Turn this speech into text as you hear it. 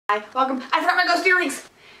Hi, welcome. I forgot my ghost earrings.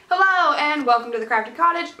 Hello and welcome to the Crafted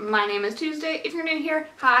Cottage. My name is Tuesday. If you're new here,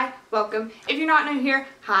 hi, welcome. If you're not new here,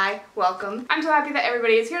 hi, welcome. I'm so happy that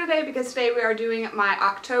everybody is here today because today we are doing my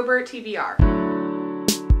October TBR.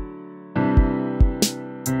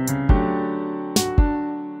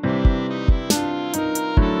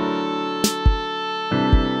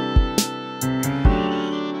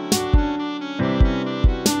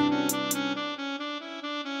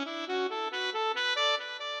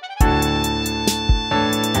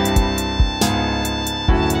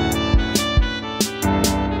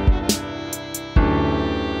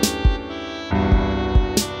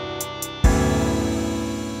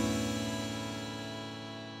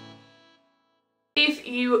 If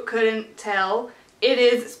you couldn't tell, it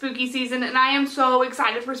is spooky season and I am so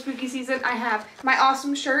excited for spooky season. I have my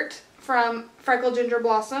awesome shirt from Freckle Ginger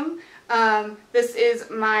Blossom. This is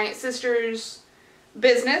my sister's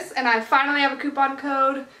business and I finally have a coupon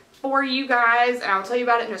code for you guys and I'll tell you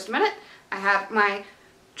about it in just a minute. I have my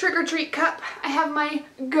trick-or-treat cup. I have my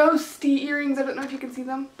ghosty earrings. I don't know if you can see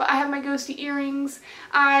them, but I have my ghosty earrings.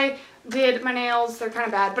 I did my nails. They're kind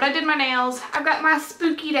of bad, but I did my nails. I've got my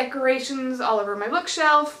spooky decorations all over my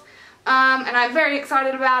bookshelf, and I'm very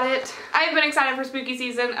excited about it. I've been excited for spooky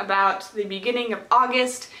season about the beginning of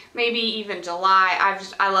August, maybe even July.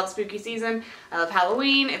 I love spooky season. I love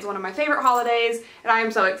Halloween. It's one of my favorite holidays, and I am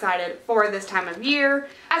so excited for this time of year.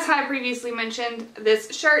 As I previously mentioned,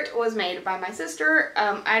 this shirt was made by my sister.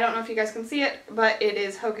 I don't know if you guys can see it, but it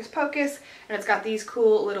is Hocus Pocus, and it's got these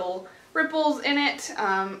cool little ripples in it,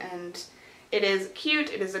 and it is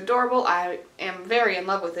cute. It is adorable. I am very in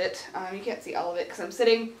love with it. You can't see all of it because I'm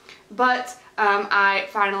sitting, but I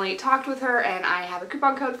finally talked with her and I have a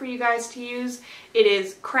coupon code for you guys to use. It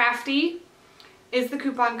is Craftea is the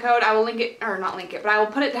coupon code. I will link it, or not link it, but I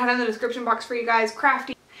will put it down in the description box for you guys.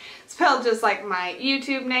 Craftea, spelled just like my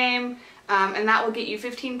YouTube name. And that will get you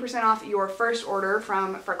 15% off your first order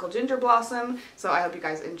from Freckle Ginger Blossom, so I hope you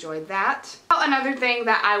guys enjoyed that. Another thing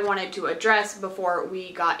that I wanted to address before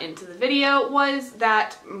we got into the video was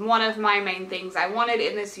that one of my main things I wanted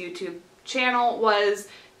in this YouTube channel was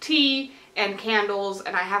tea and candles,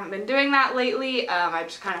 and I haven't been doing that lately. I've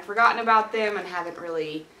just kind of forgotten about them and haven't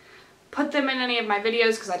really put them in any of my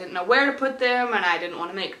videos because I didn't know where to put them and I didn't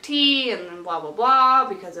want to make tea and blah blah blah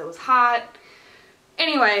because it was hot.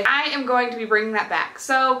 Anyway, I am going to be bringing that back.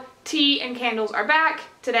 So, tea and candles are back.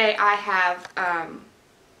 Today I have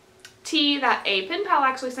tea that a pen pal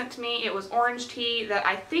actually sent to me. It was orange tea that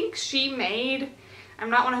I think she made. I'm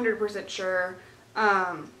not 100% sure.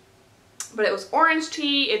 But it was orange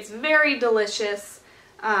tea. It's very delicious.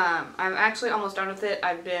 I'm actually almost done with it.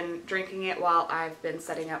 I've been drinking it while I've been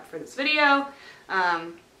setting up for this video.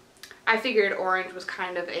 I figured orange was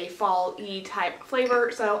kind of a fall-y type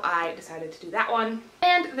flavor, so I decided to do that one.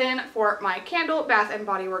 And then for my candle, Bath &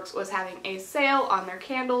 Body Works was having a sale on their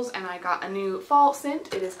candles, and I got a new fall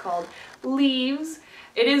scent. It is called Leaves.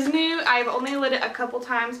 It is new. I've only lit it a couple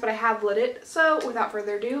times, but I have lit it. So without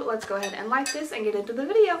further ado, let's go ahead and light this and get into the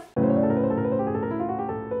video.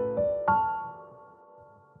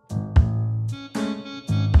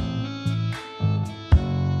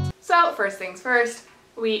 So first things first.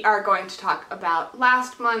 We are going to talk about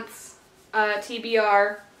last month's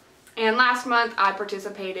TBR, and last month I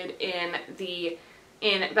participated in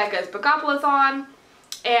Becca's Spoopathon,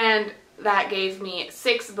 and that gave me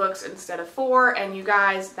 6 books instead of 4, and you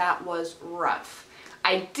guys, that was rough.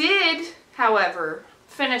 I did, however,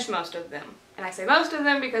 finish most of them, and I say most of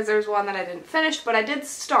them because there's one that I didn't finish, but I did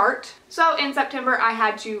start. So in September I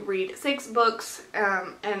had to read 6 books,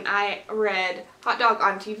 and I read Hotdog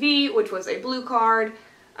on TV, which was a blue card.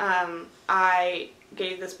 I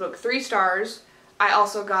gave this book 3 stars. I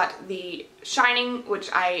also got The Shining, which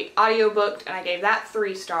I audiobooked, and I gave that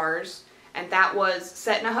 3 stars, and that was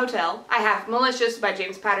set in a hotel. I have Malicious by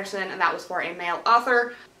James Patterson, and that was for a male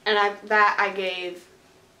author, and I gave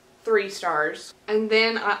 3 stars. And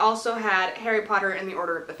then I also had Harry Potter and the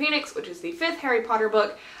Order of the Phoenix, which is the 5th Harry Potter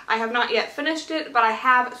book. I have not yet finished it, but I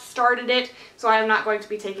have started it, so I am not going to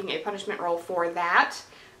be taking a punishment roll for that.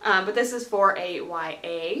 But this is for a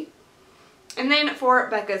YA. And then for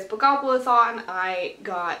Becca's Spoopathon, I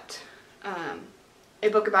got a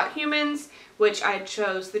book about humans, which I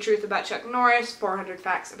chose The Truth About Chuck Norris, 400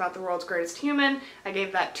 Facts About the World's Greatest Human. I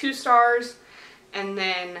gave that 2 stars. And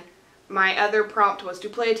then my other prompt was to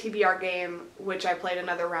play a TBR game, which I played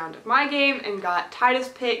another round of my game and got Titus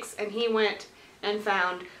picks, and he went and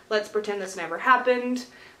found Let's Pretend This Never Happened,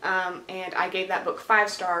 and I gave that book 5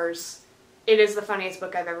 stars. It is the funniest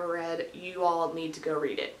book I've ever read. You all need to go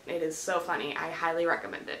read it. It is so funny. I highly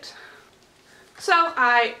recommend it. So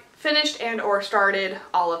I finished and or started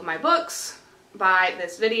all of my books by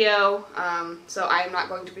this video, so I am not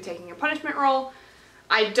going to be taking a punishment roll.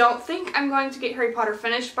 I don't think I'm going to get Harry Potter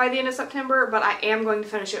finished by the end of September, but I am going to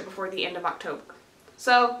finish it before the end of October.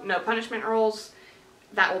 So, no punishment rolls.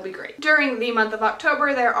 That will be great. During the month of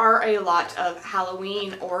October, there are a lot of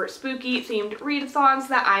Halloween or spooky themed readathons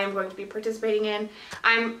that I am going to be participating in.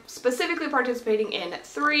 I'm specifically participating in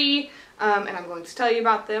 3, and I'm going to tell you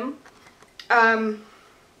about them.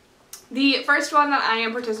 The first one that I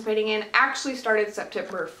am participating in actually started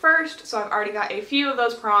September 1st, so I've already got a few of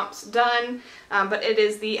those prompts done, but it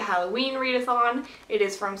is the Halloween readathon. It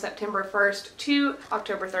is from September 1st to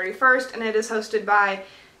October 31st, and it is hosted by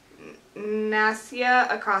Nasya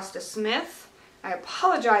Acosta Smith. I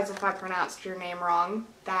apologize if I pronounced your name wrong.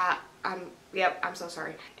 I'm so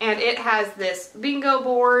sorry. And it has this bingo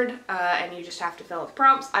board, and you just have to fill out the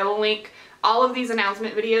prompts. I will link all of these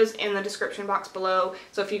announcement videos in the description box below,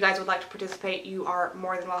 so if you guys would like to participate, you are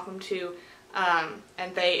more than welcome to,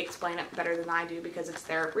 and they explain it better than I do because it's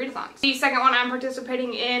their readathons. The second one I'm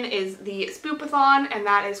participating in is the Spoopathon, and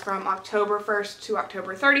that is from October 1st to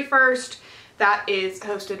October 31st. That is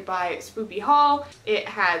hosted by Spoopyhol. It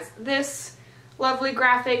has this lovely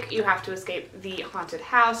graphic. You have to escape the haunted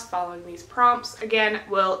house following these prompts. Again,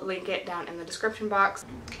 we'll link it down in the description box.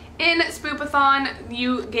 In Spoopathon,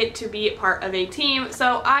 you get to be part of a team,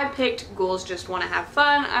 so I picked Ghouls Just Want to Have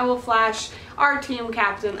Fun. I will flash our team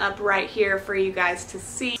captain up right here for you guys to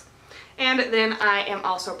see. And then I am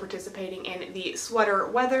also participating in the Sweater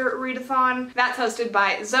Weather Readathon. That's hosted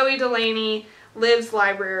by Zoe Delaney, Liv's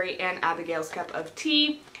Library, and Abigail's Cup of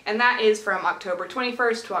Tea. And that is from October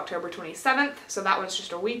 21st to October 27th, so that one's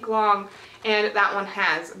just a week long, and that one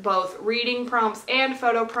has both reading prompts and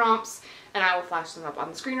photo prompts, and I will flash them up on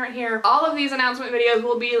the screen right here. All of these announcement videos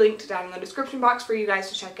will be linked down in the description box for you guys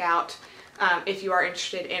to check out if you are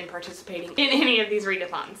interested in participating in any of these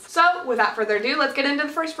readathons. So, without further ado, let's get into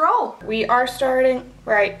the first roll. We are starting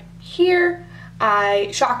right here. I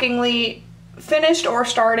shockingly finished or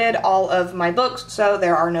started all of my books, so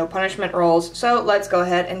there are no punishment rolls. So let's go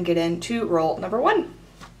ahead and get into roll number 1.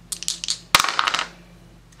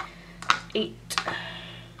 8.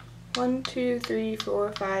 1, 2, 3,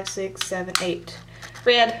 4, 5, 6, 7, 8.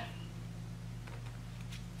 Red.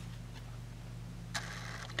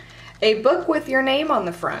 A book with your name on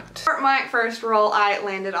the front. For my first roll, I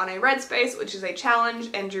landed on a red space, which is a challenge,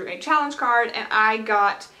 and drew a challenge card, and I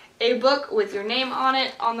got a book with your name on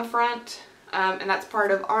it on the front. And that's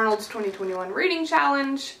part of Arnold's 2021 reading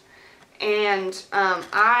challenge, and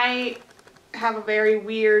I have a very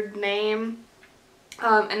weird name,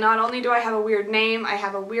 and not only do I have a weird name, I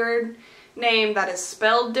have a weird name that is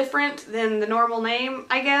spelled different than the normal name,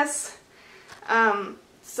 I guess.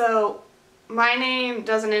 So my name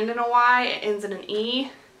doesn't end in a Y, it ends in an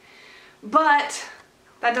E, but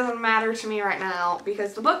that doesn't matter to me right now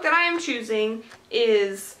because the book that I am choosing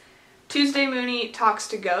is Tuesday Mooney Talks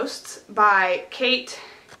to Ghosts by Kate,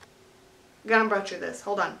 gonna butcher this,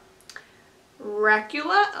 hold on,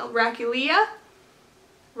 Racculia?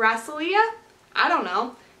 I don't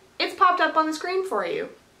know. It's popped up on the screen for you.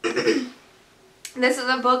 This is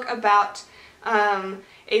a book about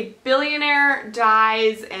a billionaire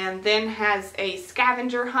dies and then has a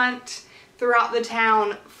scavenger hunt throughout the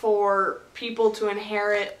town for people to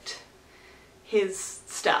inherit his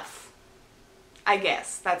stuff. I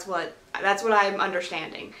guess that's what I'm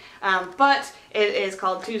understanding. But it is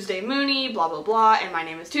called Tuesday Mooney, blah blah blah, and my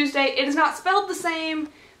name is Tuesday. It is not spelled the same,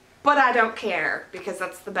 but I don't care because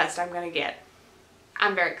that's the best I'm gonna get.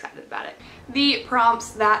 I'm very excited about it. The prompts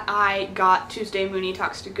that I got Tuesday Mooney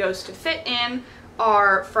Talks to Ghosts to fit in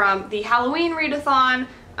are from the Halloween readathon,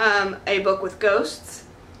 a book with ghosts,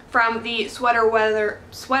 from the Sweater Weather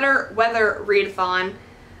readathon,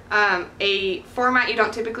 a format you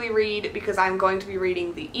don't typically read because I'm going to be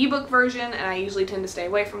reading the ebook version and I usually tend to stay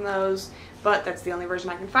away from those, but that's the only version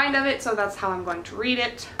I can find of it, so that's how I'm going to read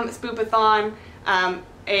it. Spoopathon,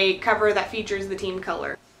 a cover that features the team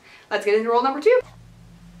color. Let's get into roll number 2.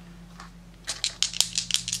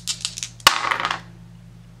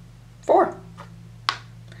 4.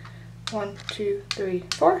 1, 2, 3,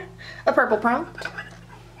 4. A purple prompt.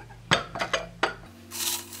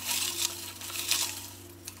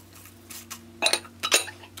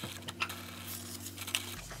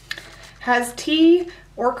 Has tea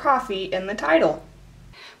or coffee in the title.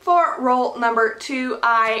 For roll number 2,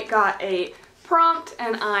 I got a prompt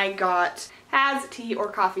and I got has tea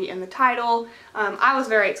or coffee in the title. I was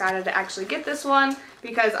very excited to actually get this one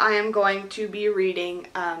because I am going to be reading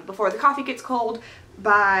Before the Coffee Gets Cold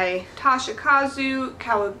by Tashikazu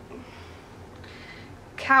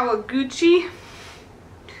Kawaguchi.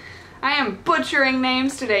 I am butchering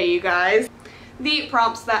names today, you guys. The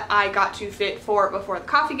prompts that I got to fit for Before the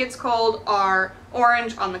Coffee Gets Cold are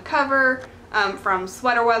orange on the cover, from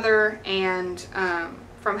Sweater Weather, and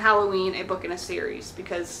from Halloween, a book in a series,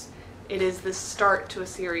 because it is the start to a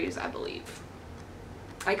series, I believe.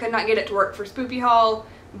 I could not get it to work for Spoopyhol,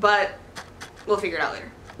 but we'll figure it out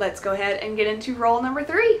later. Let's go ahead and get into roll number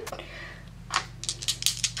 3.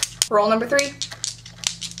 Roll number 3.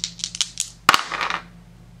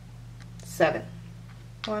 7.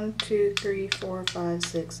 1, 2, 3, 4, 5,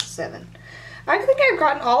 6, 7. I think I've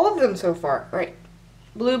gotten all of them so far. Right.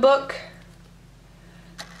 Blue book.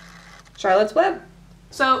 Charlotte's Web.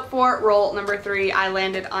 So for roll number 3, I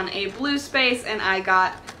landed on a blue space and I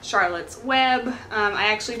got Charlotte's Web. I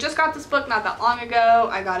actually just got this book not that long ago.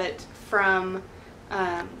 I got it from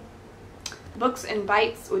Books and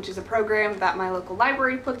Bites, which is a program that my local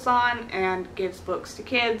library puts on and gives books to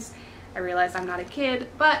kids. I realize I'm not a kid,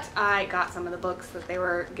 but I got some of the books that they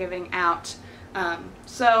were giving out.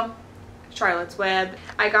 So Charlotte's Web.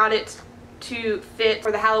 I got it to fit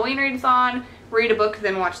for the Halloween readathon. Read a book,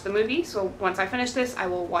 then watch the movie. So once I finish this, I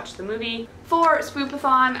will watch the movie. For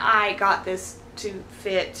Spoopathon, I got this to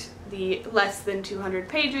fit the less than 200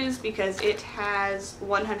 pages because it has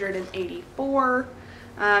 184.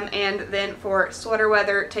 And then for Sweater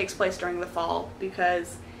Weather, it takes place during the fall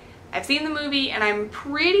because I've seen the movie and I'm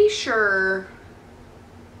pretty sure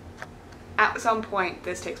at some point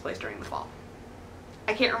this takes place during the fall.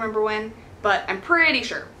 I can't remember when, but I'm pretty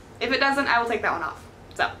sure. If it doesn't, I will take that one off.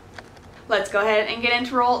 So let's go ahead and get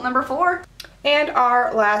into roll number 4. And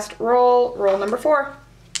our last roll, roll number 4.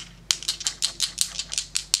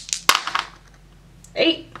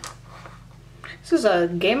 8. This is a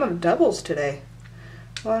game of doubles today.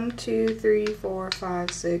 1, 2, 3, 4,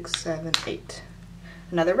 5, 6, 7, 8.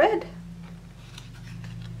 Another red.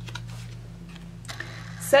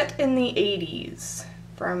 Set in the 80s.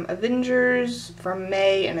 From Avengers, from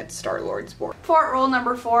May, and it's Star-Lord's board. For roll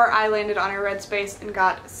number 4, I landed on a red space and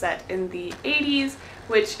got Set in the 80s,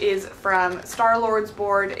 which is from Star-Lord's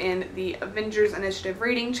board in the Avengers Initiative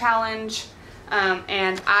Reading Challenge.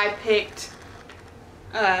 And I picked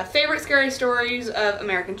favorite scary stories of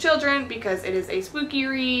American children because it is a spooky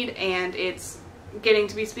read and it's getting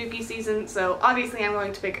to be spooky season, so obviously I'm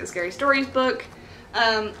going to pick a scary stories book.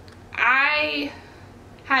 I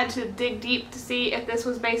had to dig deep to see if this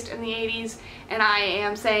was based in the 80s, and I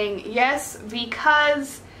am saying yes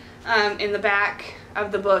because in the back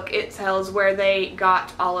of the book it tells where they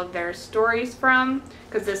got all of their stories from,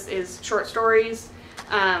 because this is short stories,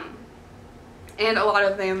 and a lot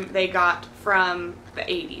of them they got from the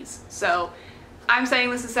 80s. So I'm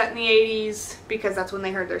saying this is set in the 80s because that's when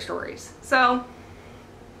they heard their stories. So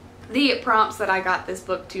the prompts that I got this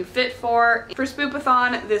book to fit for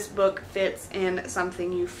Spoopathon, this book fits in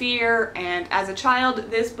Something You Fear, and as a child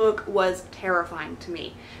this book was terrifying to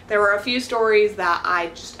me. There were a few stories that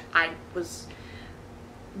I was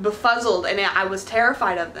befuzzled and I was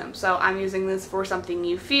terrified of them, so I'm using this for Something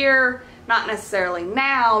You Fear, not necessarily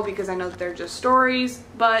now because I know that they're just stories,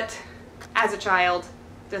 but as a child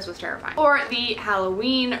this was terrifying. For the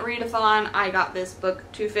Halloween readathon, I got this book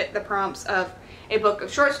to fit the prompts of a book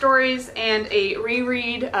of short stories and a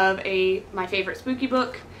reread of my favorite spooky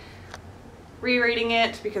book. Rereading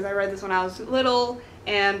it because I read this when I was little,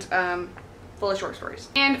 and full of short stories.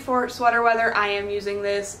 And for Sweater Weather, I am using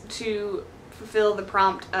this to fulfill the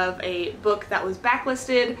prompt of a book that was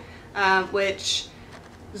backlisted, which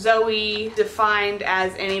Zoe defined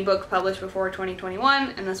as any book published before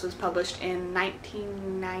 2021, and this was published in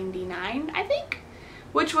 1999, I think,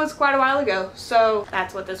 which was quite a while ago, so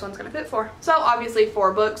that's what this one's going to fit for. So obviously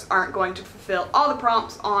 4 books aren't going to fulfill all the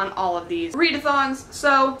prompts on all of these readathons,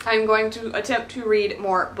 so I'm going to attempt to read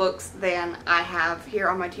more books than I have here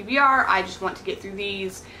on my TBR. I just want to get through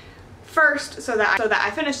these first so that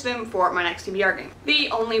I finish them for my next TBR game. The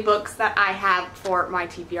only books that I have for my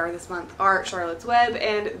TBR this month are Charlotte's Web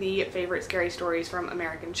and the favorite scary stories from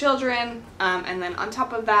American children, and then on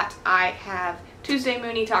top of that I have Tuesday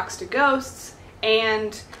Mooney Talks to Ghosts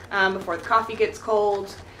and Before the Coffee Gets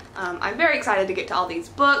Cold. I'm very excited to get to all these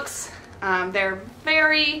books. They're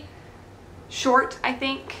very short, I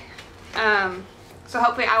think, so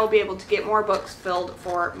hopefully I will be able to get more books filled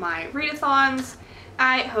for my readathons.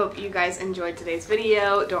 I hope you guys enjoyed today's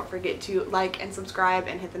video. Don't forget to like and subscribe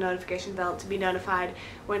and hit the notification bell to be notified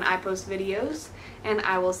when I post videos, and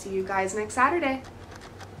I will see you guys next Saturday.